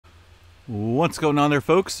What's going on there,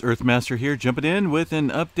 folks? Earthmaster here, jumping in with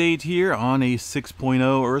an update here on a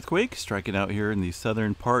 6.0 earthquake striking out here in the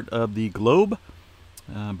southern part of the globe.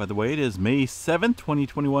 By the way, it is May 7th,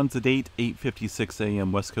 2021 is the date, 8:56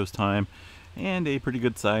 a.m. West Coast time, and a pretty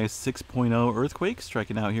good size 6.0 earthquake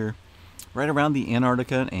striking out here right around the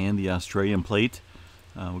Antarctica and the Australian plate.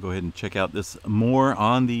 We'll go ahead and check out this more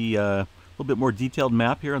on the little bit more detailed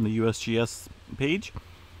map here on the USGS page.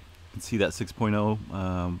 You can see that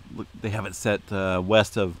 6.0. Look, they have it set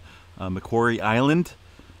west of Macquarie Island,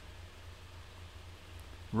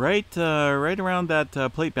 right around that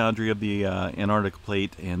plate boundary of the Antarctic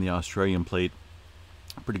plate and the Australian plate.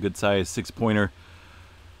 Pretty good size 6-pointer.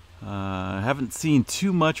 Haven't seen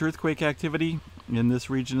too much earthquake activity in this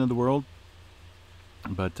region of the world,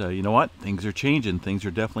 but you know what? Things are changing. Things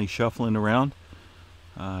are definitely shuffling around.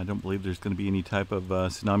 I don't believe there's going to be any type of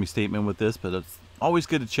tsunami statement with this, but it's always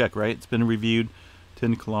good to check, right? It's been reviewed.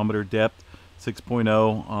 10-kilometer depth,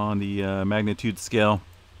 6.0 on the magnitude scale.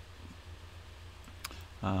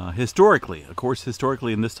 Historically, of course,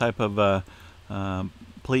 in this type of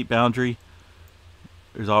plate boundary,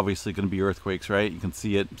 there's obviously going to be earthquakes, right? You can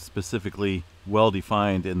see it specifically well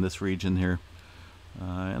defined in this region here.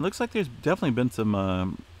 It looks like there's definitely been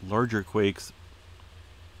some larger quakes,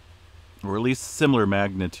 or at least similar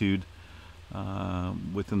magnitude,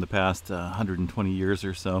 within the past 120 years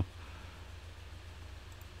or so.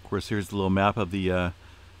 Of course, here's the little map of the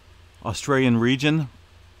Australian region.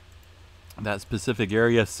 That specific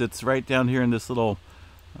area sits right down here in this little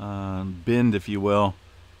bend, if you will.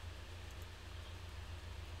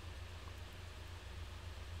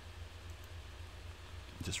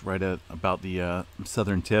 Just right at about the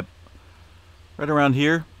southern tip. Right around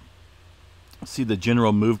here, see the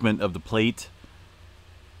general movement of the plate.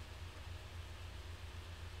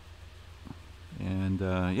 And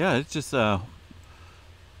yeah, it's just a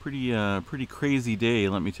pretty crazy day,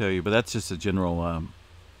 let me tell you. But that's just a general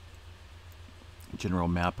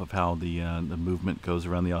map of how the movement goes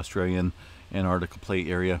around the Australian Antarctica plate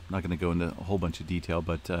area. I'm not going to go into a whole bunch of detail,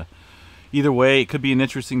 but either way, it could be an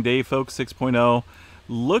interesting day, folks. 6.0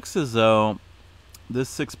 looks as though this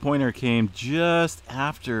 6-pointer came just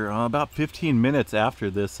after, about 15 minutes after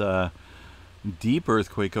this deep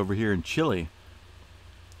earthquake over here in Chile.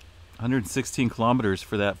 116 kilometers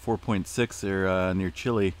for that 4.6 there near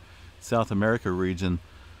Chile, South America region.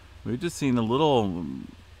 We've just seen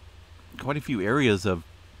quite a few areas of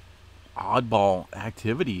oddball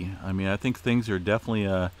activity. I mean, I think things are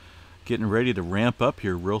definitely getting ready to ramp up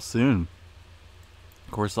here real soon.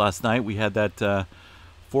 Of course, last night we had that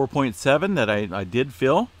 4.7 that I did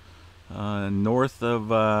feel northwest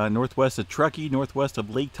of Truckee, northwest of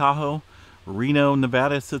Lake Tahoe. Reno,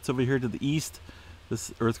 Nevada sits over here to the east.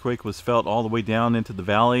 This earthquake was felt all the way down into the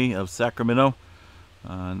valley of Sacramento.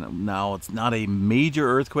 Now, it's not a major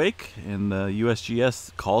earthquake, and the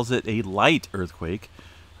USGS calls it a light earthquake.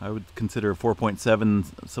 I would consider a 4.7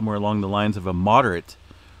 somewhere along the lines of a moderate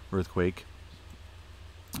earthquake.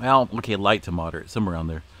 Well, okay, light to moderate, somewhere around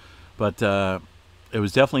there. But it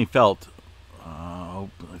was definitely felt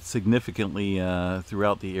significantly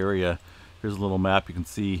throughout the area. Here's a little map. You can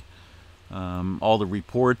see all the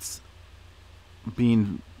reports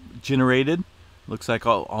being generated. Looks like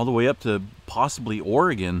all the way up to possibly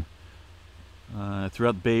Oregon,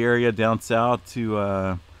 throughout the Bay Area, down south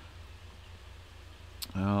to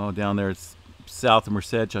down there it's south of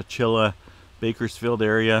Merced, Chowchilla, Bakersfield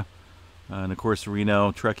area, and of course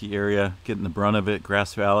Reno, Truckee area getting the brunt of it.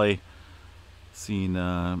 Grass Valley seeing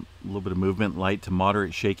a little bit of movement, light to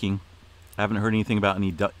moderate shaking. I haven't heard anything about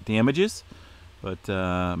any damages, but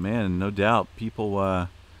man, no doubt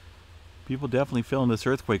people definitely feeling this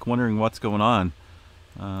earthquake, wondering what's going on.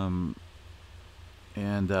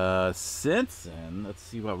 Since then, let's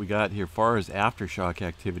see what we got here as far as aftershock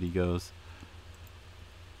activity goes.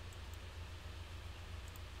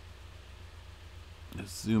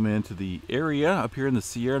 Let's zoom into the area up here in the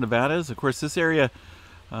Sierra Nevadas. Of course, this area,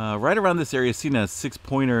 right around this area, seen a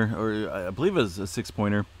 6-pointer, or I believe it was a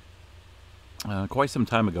 6-pointer, quite some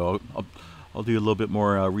time ago. I'll do a little bit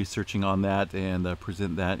more researching on that and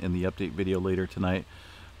present that in the update video later tonight.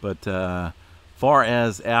 But far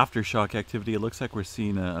as aftershock activity, it looks like we're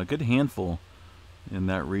seeing a good handful in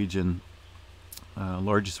that region.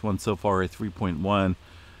 Largest one so far at 3.1.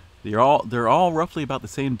 They're all roughly about the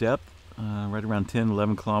same depth, right around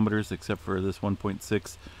 10-11 kilometers, except for this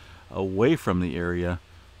 1.6 away from the area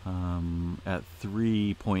at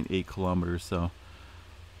 3.8 kilometers. So.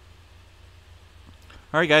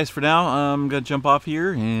 Alright guys, for now, I'm going to jump off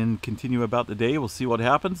here and continue about the day. We'll see what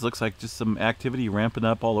happens. Looks like just some activity ramping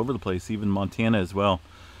up all over the place, even Montana as well.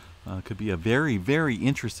 Could be a very, very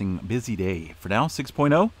interesting, busy day. For now,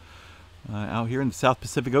 6.0 out here in the South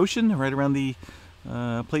Pacific Ocean, right around the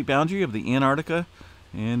plate boundary of the Antarctica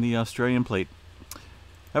and the Australian plate.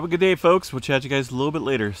 Have a good day, folks. We'll chat you guys a little bit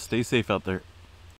later. Stay safe out there.